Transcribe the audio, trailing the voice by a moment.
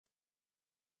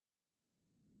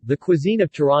The cuisine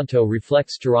of Toronto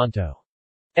reflects Toronto's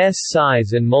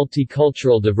size and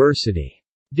multicultural diversity.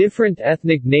 Different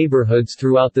ethnic neighborhoods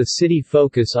throughout the city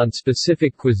focus on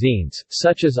specific cuisines,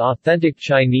 such as authentic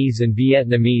Chinese and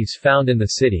Vietnamese found in the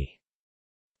city's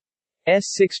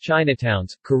 6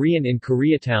 Chinatowns, Korean in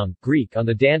Koreatown, Greek on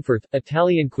the Danforth,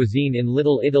 Italian cuisine in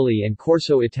Little Italy and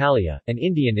Corso Italia, and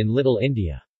Indian in Little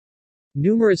India.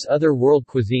 Numerous other world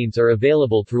cuisines are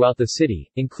available throughout the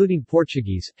city, including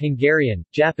Portuguese, Hungarian,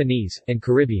 Japanese, and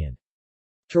Caribbean.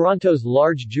 Toronto's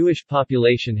large Jewish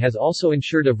population has also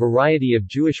ensured a variety of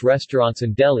Jewish restaurants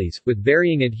and delis, with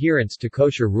varying adherence to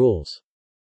kosher rules.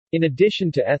 In addition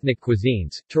to ethnic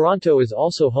cuisines, Toronto is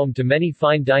also home to many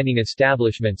fine dining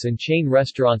establishments and chain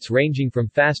restaurants ranging from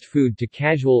fast food to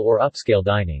casual or upscale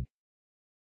dining.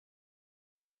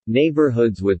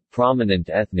 Neighborhoods with prominent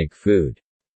ethnic food.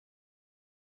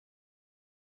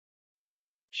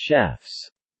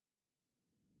 Chefs.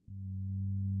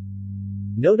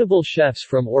 Notable chefs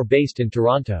from or based in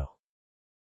Toronto.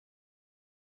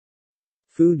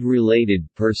 Food-related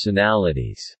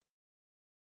personalities.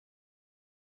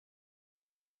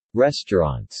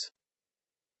 Restaurants.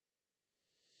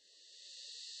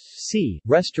 C.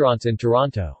 Restaurants in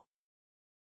Toronto.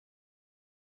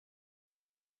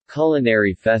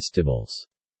 Culinary festivals.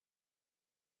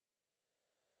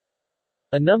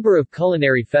 A number of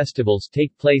culinary festivals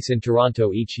take place in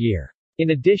Toronto each year. In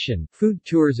addition, food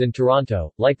tours in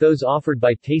Toronto, like those offered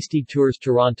by Tasty Tours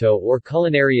Toronto or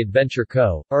Culinary Adventure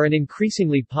Co., are an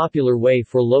increasingly popular way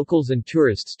for locals and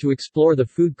tourists to explore the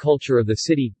food culture of the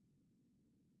city.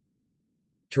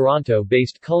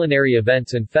 Toronto-based culinary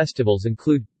events and festivals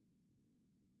include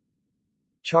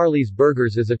Charlie's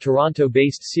Burgers is a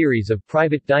Toronto-based series of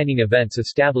private dining events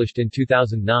established in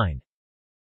 2009.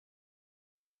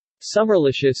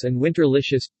 Summerlicious and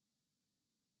Winterlicious,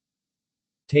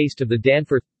 Taste of the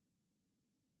Danforth,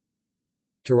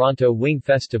 Toronto Wing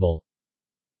Festival,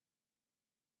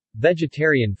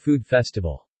 Vegetarian Food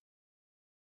Festival.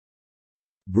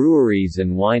 Breweries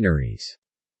and wineries.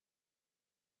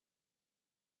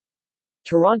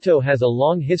 Toronto has a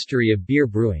long history of beer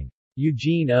brewing.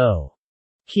 Eugene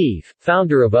O'Keefe,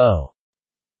 founder of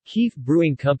O'Keefe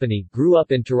Brewing Company, grew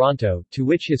up in Toronto, to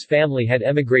which his family had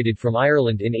emigrated from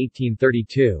Ireland in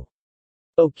 1832.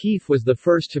 O'Keefe was the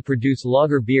first to produce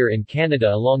lager beer in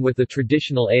Canada along with the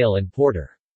traditional ale and porter.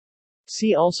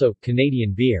 See also,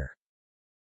 Canadian beer.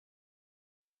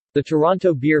 The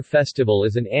Toronto Beer Festival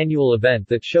is an annual event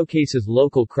that showcases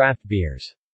local craft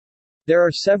beers. There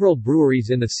are several breweries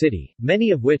in the city,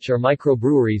 many of which are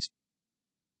microbreweries.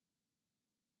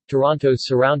 Toronto's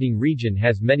surrounding region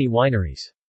has many wineries.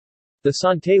 The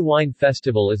Santé Wine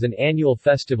Festival is an annual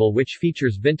festival which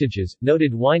features vintages,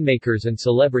 noted winemakers and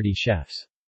celebrity chefs.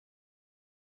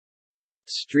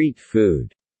 Street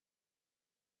food.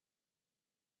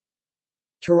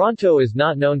 Toronto is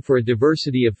not known for a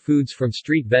diversity of foods from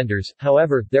street vendors,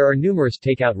 however, there are numerous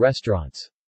takeout restaurants.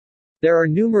 There are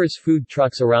numerous food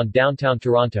trucks around downtown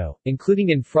Toronto, including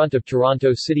in front of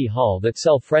Toronto City Hall that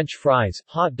sell French fries,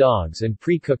 hot dogs and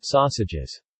pre-cooked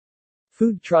sausages.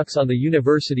 Food trucks on the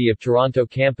University of Toronto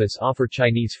campus offer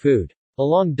Chinese food.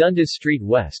 Along Dundas Street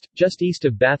West, just east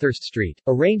of Bathurst Street,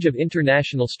 a range of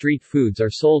international street foods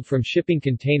are sold from shipping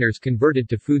containers converted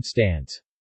to food stands.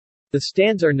 The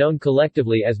stands are known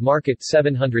collectively as Market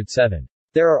 707.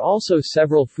 There are also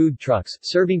several food trucks,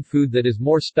 serving food that is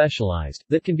more specialized,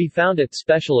 that can be found at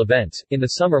special events. In the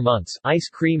summer months, ice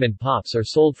cream and pops are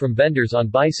sold from vendors on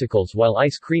bicycles while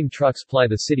ice cream trucks ply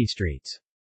the city streets.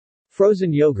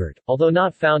 Frozen yogurt, although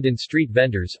not found in street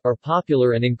vendors, are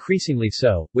popular and increasingly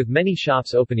so, with many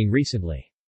shops opening recently.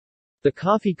 The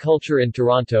coffee culture in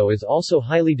Toronto is also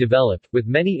highly developed, with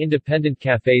many independent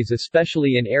cafes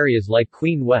especially in areas like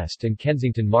Queen West and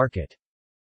Kensington Market.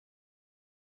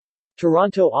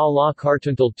 Toronto à la carte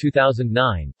until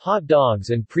 2009, hot dogs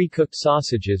and pre-cooked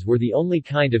sausages were the only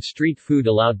kind of street food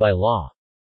allowed by law.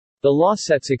 The law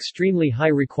sets extremely high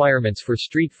requirements for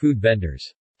street food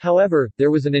vendors. However,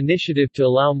 there was an initiative to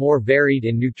allow more varied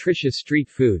and nutritious street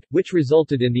food, which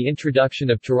resulted in the introduction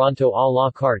of Toronto à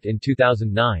la carte in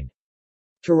 2009.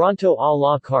 Toronto à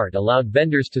la carte allowed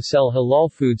vendors to sell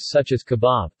halal foods such as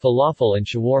kebab, falafel and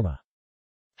shawarma.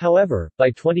 However, by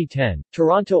 2010,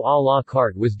 Toronto à la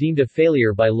carte was deemed a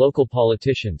failure by local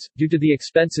politicians, due to the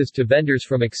expenses to vendors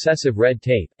from excessive red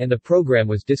tape, and the program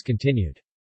was discontinued.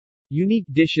 Unique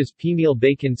dishes. Peameal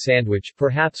bacon sandwich.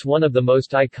 Perhaps one of the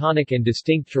most iconic and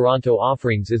distinct Toronto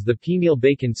offerings is the peameal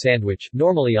bacon sandwich,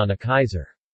 normally on a Kaiser.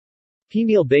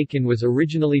 Peameal bacon was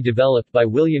originally developed by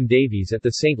William Davies at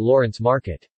the St. Lawrence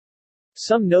Market.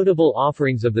 Some notable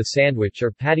offerings of the sandwich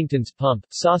are Paddington's Pump,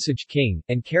 Sausage King,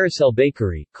 and Carousel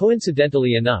Bakery.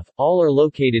 Coincidentally enough, all are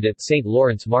located at St.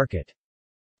 Lawrence Market.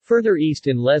 Further east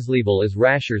in Leslieville is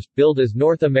Rasher's, billed as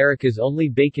North America's only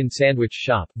bacon sandwich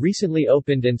shop, recently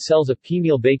opened and sells a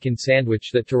peameal bacon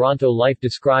sandwich that Toronto Life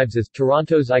describes as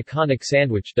Toronto's iconic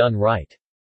sandwich done right.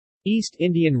 East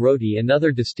Indian Roti.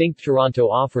 Another distinct Toronto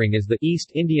offering is the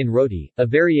East Indian Roti, a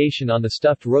variation on the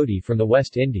stuffed roti from the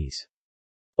West Indies.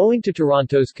 Owing to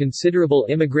Toronto's considerable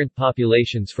immigrant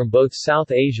populations from both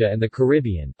South Asia and the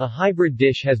Caribbean, a hybrid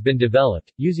dish has been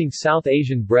developed, using South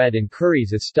Asian bread and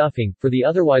curries as stuffing, for the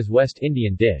otherwise West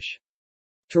Indian dish.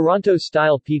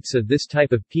 Toronto-style pizza. This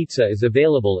type of pizza is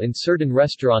available in certain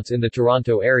restaurants in the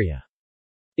Toronto area.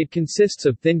 It consists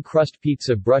of thin-crust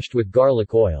pizza brushed with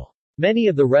garlic oil. Many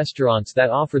of the restaurants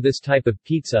that offer this type of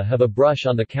pizza have a brush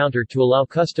on the counter to allow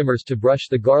customers to brush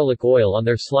the garlic oil on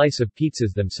their slice of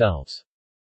pizzas themselves.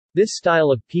 This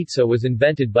style of pizza was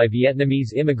invented by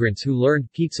Vietnamese immigrants who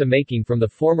learned pizza making from the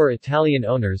former Italian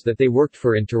owners that they worked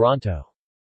for in Toronto.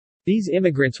 These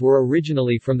immigrants were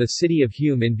originally from the city of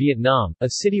Hume in Vietnam, a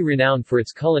city renowned for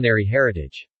its culinary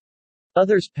heritage.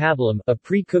 Others Pablum, a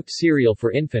pre-cooked cereal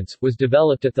for infants, was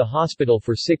developed at the Hospital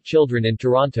for Sick Children in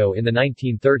Toronto in the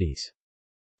 1930s.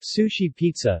 Sushi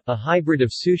pizza, a hybrid of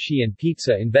sushi and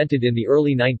pizza invented in the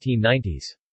early 1990s.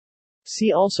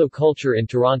 See also Culture in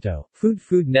Toronto,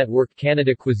 Food Network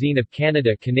Canada Cuisine of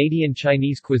Canada Canadian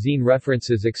Chinese cuisine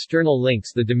references external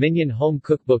links The Dominion Home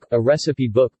Cookbook, a recipe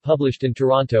book published in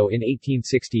Toronto in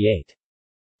 1868.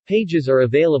 Pages are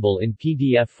available in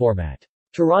PDF format.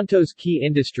 Toronto's key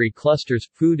industry clusters,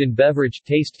 Food and Beverage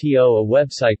Taste.to, a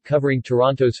website covering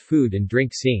Toronto's food and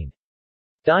drink scene.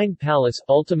 Dine Palace,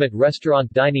 Ultimate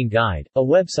Restaurant Dining Guide, a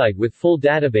website with full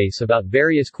database about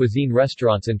various cuisine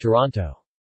restaurants in Toronto.